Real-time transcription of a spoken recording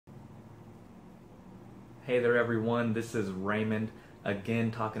Hey there everyone, this is Raymond,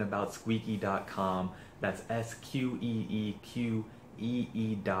 again talking about Sqeeqee.com. That's Sqeeqee.com.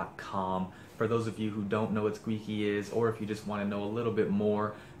 For those of you who don't know what Sqeeqee is, or if you just want to know a little bit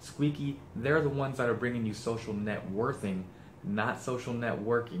more, Sqeeqee, they're the ones that are bringing you social net worthing, not social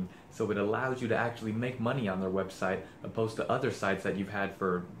networking. So it allows you to actually make money on their website, opposed to other sites that you've had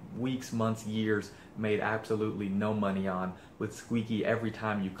for weeks, months, years, made absolutely no money on. With Sqeeqee, every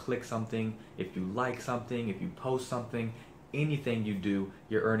time you click something, if you like something, if you post something, anything you do,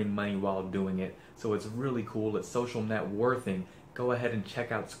 you're earning money while doing it. So it's really cool. It's social net worthing. Go ahead and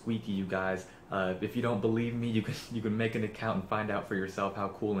check out Sqeeqee, you guys. If you don't believe me, you can make an account and find out for yourself how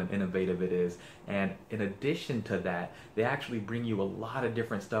cool and innovative it is. And in addition to that, they actually bring you a lot of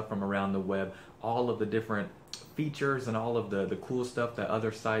different stuff from around the web, all of the different features and all of the cool stuff that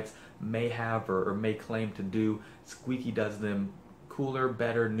other sites may have or may claim to do. Sqeeqee does them cooler,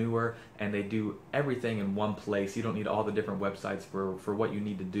 better, newer, and they do everything in one place. You don't need all the different websites for what you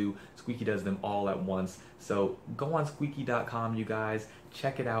need to do. Sqeeqee does them all at once. So go on Sqeeqee.com, you guys,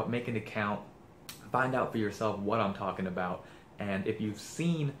 check it out, make an account, find out for yourself what I'm talking about. And if you've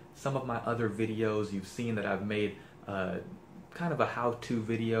seen some of my other videos, you've seen that I've made kind of a how-to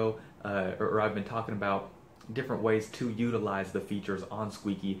video, or I've been talking about different ways to utilize the features on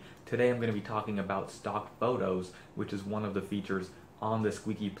Sqeeqee. Today I'm going to be talking about stock photos, which is one of the features on the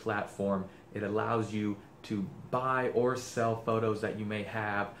Sqeeqee platform. It allows you to buy or sell photos that you may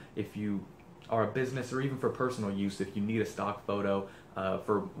have if you are a business, or even for personal use if you need a stock photo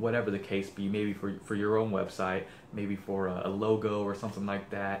for whatever the case be, maybe for your own website, maybe for a logo or something like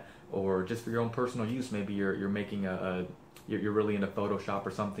that, or just for your own personal use. Maybe you're making you're really into Photoshop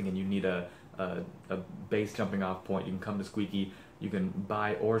or something and you need a base jumping off point. You can come to Sqeeqee. You can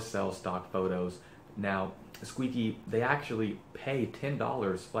buy or sell stock photos. Now, Sqeeqee, they actually pay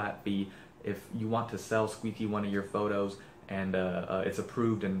 $10 flat fee if you want to sell Sqeeqee one of your photos, and it's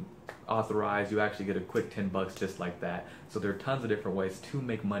approved and authorized. You actually get a quick $10 just like that. So there are tons of different ways to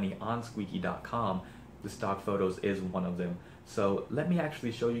make money on Sqeeqee.com. The stock photos is one of them. So let me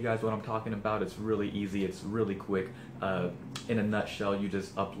actually show you guys what I'm talking about. It's really easy, it's really quick. In a nutshell, you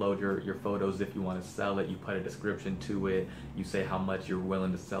just upload your photos. If you want to sell it, you put a description to it, you say how much you're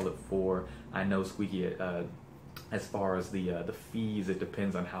willing to sell it for. I know Sqeeqee, as far as the fees, it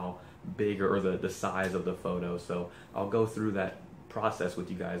depends on how big or the size of the photo. So I'll go through that process with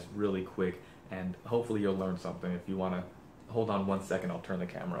you guys really quick, and hopefully you'll learn something. If you want to hold on 1 second, I'll turn the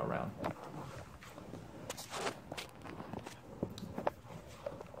camera around.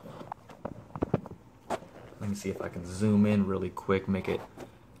 Let me see if I can zoom in really quick, make it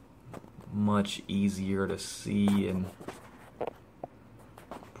much easier to see and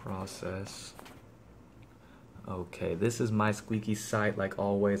process. Okay, this is my Sqeeqee site. Like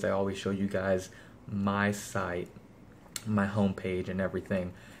always, I always show you guys my site, my homepage and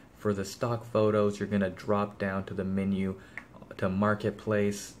everything. For the stock photos, you're gonna drop down to the menu to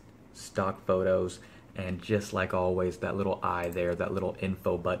Marketplace, Stock Photos, and just like always, that little eye there, that little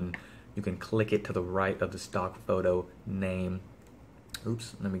info button, you can click it to the right of the stock photo name.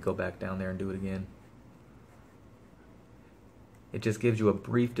 Oops, let me go back down there and do it again. It just gives you a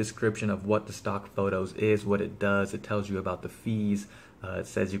brief description of what the stock photos is, what it does. It tells you about the fees. It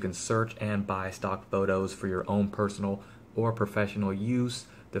says you can search and buy stock photos for your own personal or professional use.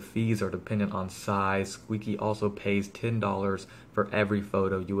 The fees are dependent on size. Sqeeqee also pays $10 for every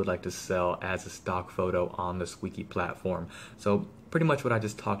photo you would like to sell as a stock photo on the Sqeeqee platform. So pretty much what I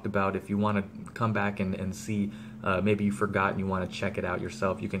just talked about. If you want to come back and see, maybe you forgot and you want to check it out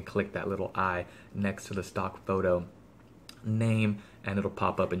yourself, you can click that little eye next to the stock photo name and it'll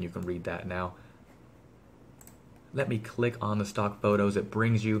pop up and you can read that. Now let me click on the stock photos. It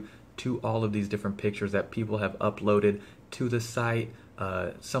brings you to all of these different pictures that people have uploaded to the site.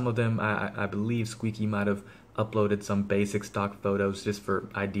 Some of them, I believe Sqeeqee might have uploaded some basic stock photos just for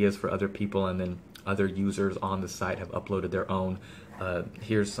ideas for other people, and then other users on the site have uploaded their own.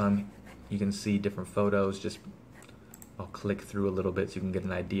 Here's some. You can see different photos. Just I'll click through a little bit so you can get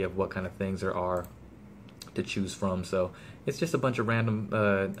an idea of what kind of things there are to choose from. So it's just a bunch of random,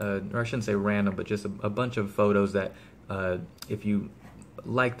 or I shouldn't say random, but just a bunch of photos that if you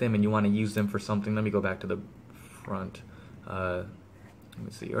like them and you want to use them for something. Let me go back to the front. Let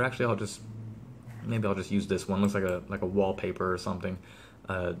me see, or actually maybe I'll just use this one. Looks like a wallpaper or something.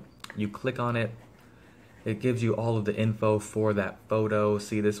 You click on it, it gives you all of the info for that photo.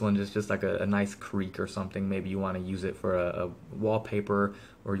 See, this one is just like a nice creek or something. Maybe you want to use it for a wallpaper,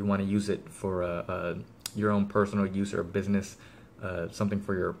 or you want to use it for your own personal use or business, something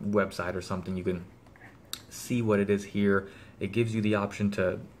for your website or something. You can see what it is here. It gives you the option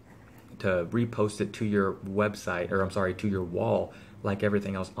to to repost it to your website, or I'm sorry, to your wall, like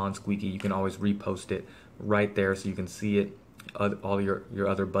everything else on Sqeeqee, you can always repost it right there so you can see it. All your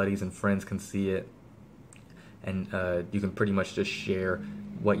other buddies and friends can see it, and you can pretty much just share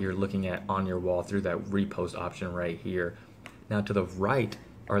what you're looking at on your wall through that repost option right here. Now to the right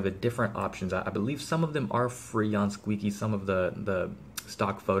are the different options. I believe some of them are free on Sqeeqee, some of the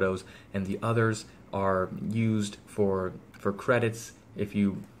stock photos, and the others are used for credits. If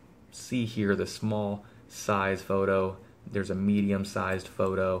you see here the small size photo, there's a medium sized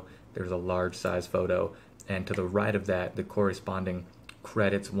photo, there's a large size photo, and to the right of that the corresponding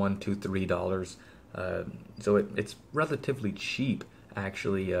credits, $1, $2, $3. So it's relatively cheap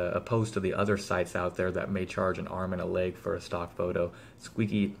actually, opposed to the other sites out there that may charge an arm and a leg for a stock photo.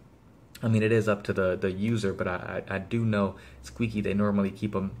 Sqeeqee, I mean, it is up to the user, but I do know Sqeeqee, they normally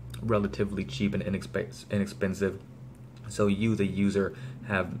keep them relatively cheap and inexpensive, so you, the user,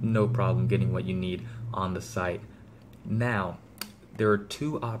 have no problem getting what you need on the site. Now, there are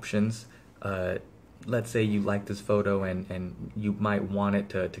two options. Let's say you like this photo and you might want it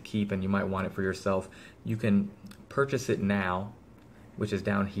to keep, and you might want it for yourself. You can purchase it now, which is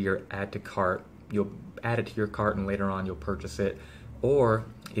down here, add to cart. You'll add it to your cart and later on you'll purchase it. Or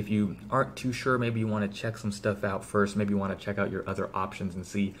if you aren't too sure, maybe you want to check some stuff out first, maybe you want to check out your other options and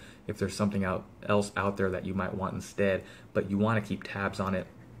see if there's something else out there that you might want instead, but you want to keep tabs on it.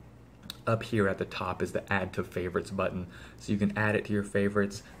 Up here at the top is the add to favorites button. So you can add it to your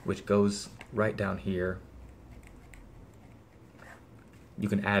favorites, which goes right down here. You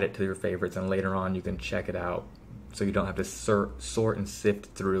can add it to your favorites and later on you can check it out, so you don't have to sort and sift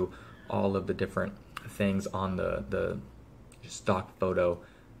through all of the different things on the stock photo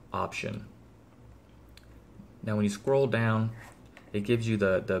option. Now when you scroll down, it gives you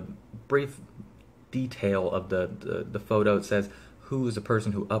the brief detail of the photo. It says who is the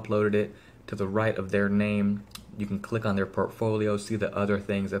person who uploaded it. To the right of their name, you can click on their portfolio, see the other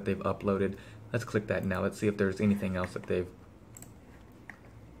things that they've uploaded. Let's click that now. Let's see if there's anything else that they've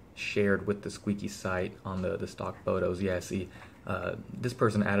shared with the Sqeeqee site on the stock photos. Yeah, see, this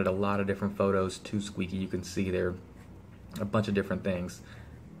person added a lot of different photos to Sqeeqee. You can see there a bunch of different things.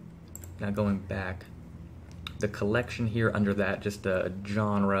 Now going back, the collection here under that, just a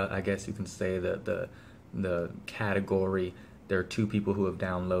genre, I guess you can say, the category. There are 2 people who have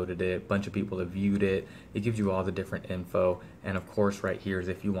downloaded it, a bunch of people have viewed it. It gives you all the different info, and of course right here is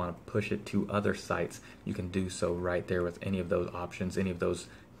if you want to push it to other sites, you can do so right there with any of those options, any of those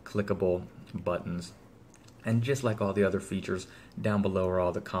clickable buttons. And just like all the other features, down below are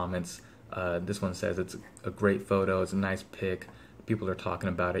all the comments. This one says it's a great photo, it's a nice pic, people are talking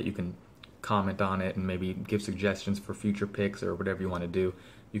about it. You can comment on it and maybe give suggestions for future pics or whatever you want to do.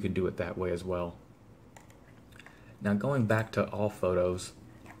 You can do it that way as well. Now going back to all photos,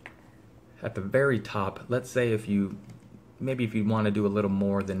 at the very top, let's say if you want to do a little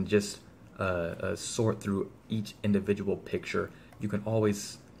more than just sort through each individual picture, you can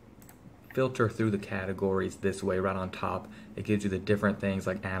always filter through the categories this way. Right on top, it gives you the different things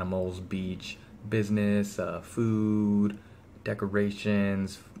like animals, beach, business, food,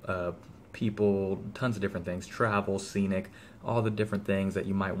 decorations, people, tons of different things, travel, scenic, all the different things that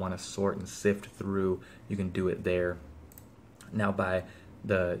you might want to sort and sift through. You can do it there. Now by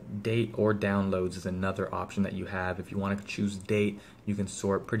the date or downloads is another option that you have. If you want to choose date, you can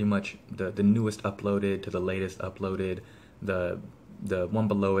sort pretty much the newest uploaded to the latest uploaded. The one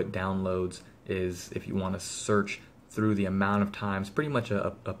below it, downloads, is if you want to search through the amount of times, pretty much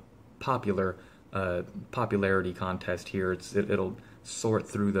a popularity contest here. It'll sort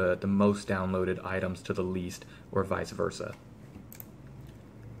through the most downloaded items to the least, or vice versa.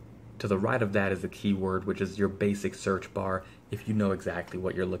 To the right of that is the keyword, which is your basic search bar. If you know exactly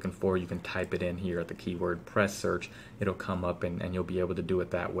what you're looking for, you can type it in here at the keyword, press search, it'll come up and you'll be able to do it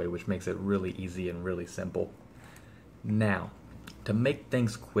that way, which makes it really easy and really simple. Now, to make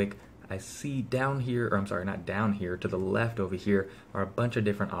things quick, I see down here, or I'm sorry, not down here, to the left over here are a bunch of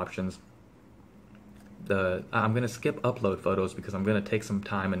different options. I'm going to skip upload photos because I'm going to take some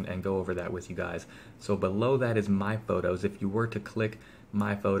time and go over that with you guys. So below that is my photos. If you were to click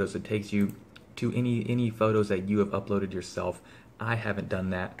my photos, it takes you to any photos that you have uploaded yourself. I haven't done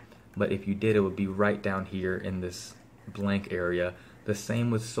that, but if you did, it would be right down here in this blank area. The same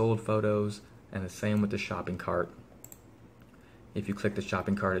with sold photos and the same with the shopping cart. If you click the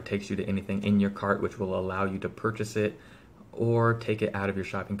shopping cart, it takes you to anything in your cart, which will allow you to purchase it or take it out of your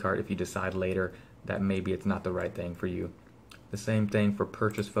shopping cart if you decide later that maybe it's not the right thing for you. The same thing for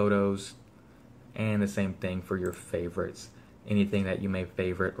purchase photos, and the same thing for your favorites. Anything that you may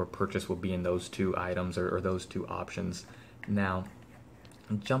favorite or purchase will be in those 2 items or those 2 options. Now,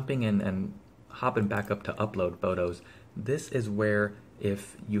 jumping in and hopping back up to upload photos, this is where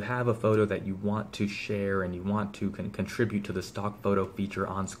if you have a photo that you want to share and you want to contribute to the stock photo feature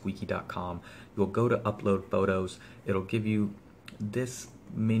on Sqeeqee.com, you'll go to upload photos. It'll give you this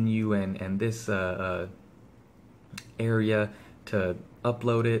menu and this area to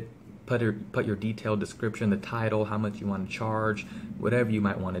upload it, put your detailed description, the title, how much you want to charge, whatever you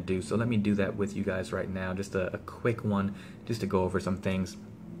might want to do. So let me do that with you guys right now, just a quick one, just to go over some things.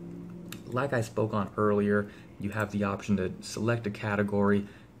 Like I spoke on earlier, you have the option to select a category.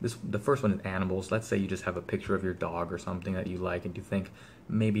 The first one is animals. Let's say you just have a picture of your dog or something that you like and you think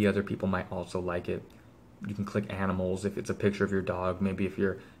maybe other people might also like it. You can click animals if it's a picture of your dog. Maybe if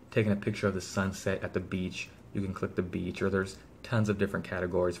you're taking a picture of the sunset at the beach, you can click the beach, or there's tons of different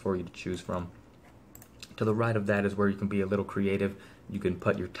categories for you to choose from. To the right of that is where you can be a little creative. You can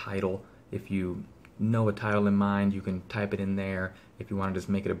put your title. If you know a title in mind, you can type it in there. If you want to just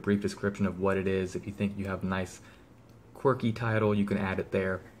make it a brief description of what it is, if you think you have a nice quirky title, you can add it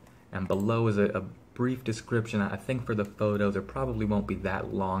there. And below is a brief description. I think for the photo there probably won't be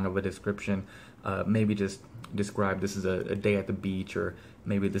that long of a description. Maybe just describe this is a day at the beach, or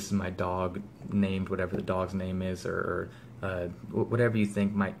maybe this is my dog named whatever the dog's name is, or whatever you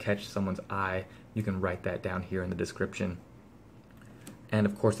think might catch someone's eye. You can write that down here in the description. And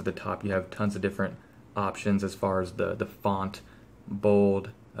of course at the top you have tons of different options as far as the font, bold,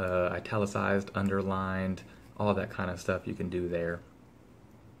 italicized, underlined, all that kind of stuff you can do there.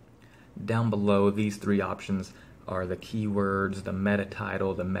 Down below, these three options are the keywords, the meta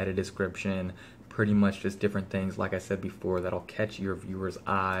title, the meta description, pretty much just different things, like I said before, that'll catch your viewers'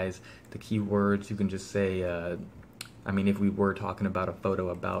 eyes. The keywords, you can just say, I mean, if we were talking about a photo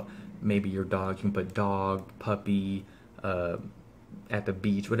about maybe your dog, you can put dog, puppy, at the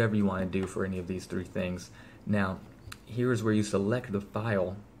beach, whatever you want to do for any of these three things. Now, here's where you select the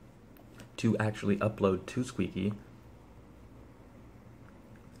file to actually upload to Sqeeqee.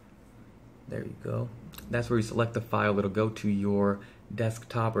 There you go. That's where you select the file. It'll go to your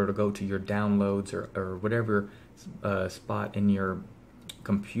desktop, or it'll go to your downloads, or whatever spot in your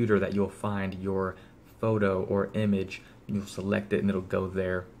computer that you'll find your photo or image. You'll select it and it'll go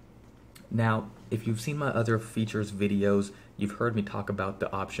there. Now, if you've seen my other features videos, you've heard me talk about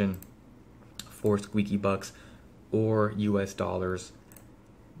the option for Sqeeqee bucks or US dollars.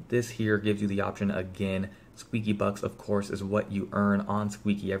 This here gives you the option again. Sqeeqee bucks, of course, is what you earn on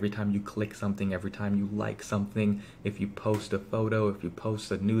Sqeeqee every time you click something, every time you like something. If you post a photo, if you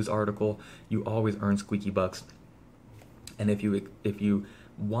post a news article, you always earn Sqeeqee bucks. And if you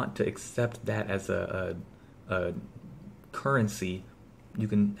want to accept that as a currency, you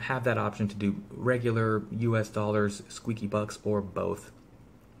can have that option to do regular US dollars, Sqeeqee bucks, or both.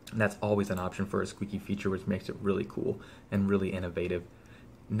 And that's always an option for a Sqeeqee feature, which makes it really cool and really innovative.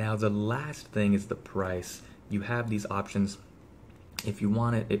 Now the last thing is the price. You have these options. If you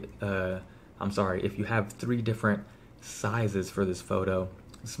want it, if you have three different sizes for this photo,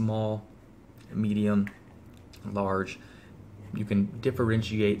 small, medium, large, you can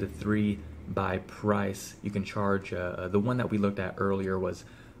differentiate the three by price. You can charge, the one that we looked at earlier was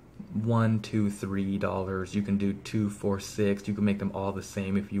 $1, $2, $3. You can do 2, 4, 6. You can make them all the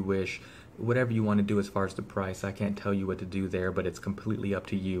same if you wish. Whatever you want to do as far as the price, I can't tell you what to do there, but it's completely up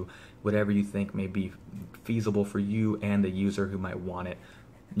to you. Whatever you think may be feasible for you and the user who might want it,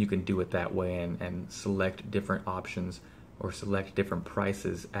 you can do it that way and select different options or select different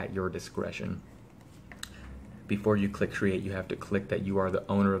prices at your discretion. Before you click create, you have to click that you are the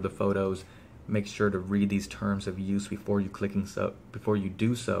owner of the photos. Make sure to read these terms of use before you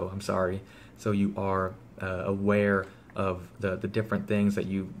do so, so you are aware of the different things that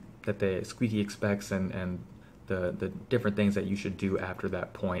the Sqeeqee expects and the different things that you should do after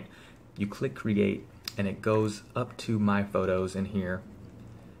that point. You click create and it goes up to my photos in here,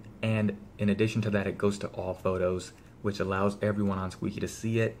 and in addition to that it goes to all photos, which allows everyone on Sqeeqee to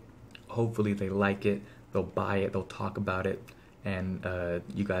see it. Hopefully they like it, they'll buy it, they'll talk about it, and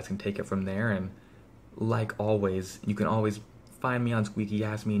you guys can take it from there. And like always, you can always find me on Sqeeqee,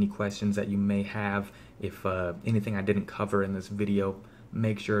 ask me any questions that you may have. If anything I didn't cover in this video,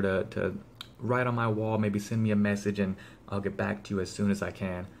 make sure to write on my wall, maybe send me a message, and I'll get back to you as soon as I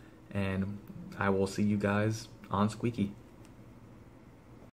can. And I will see you guys on Sqeeqee.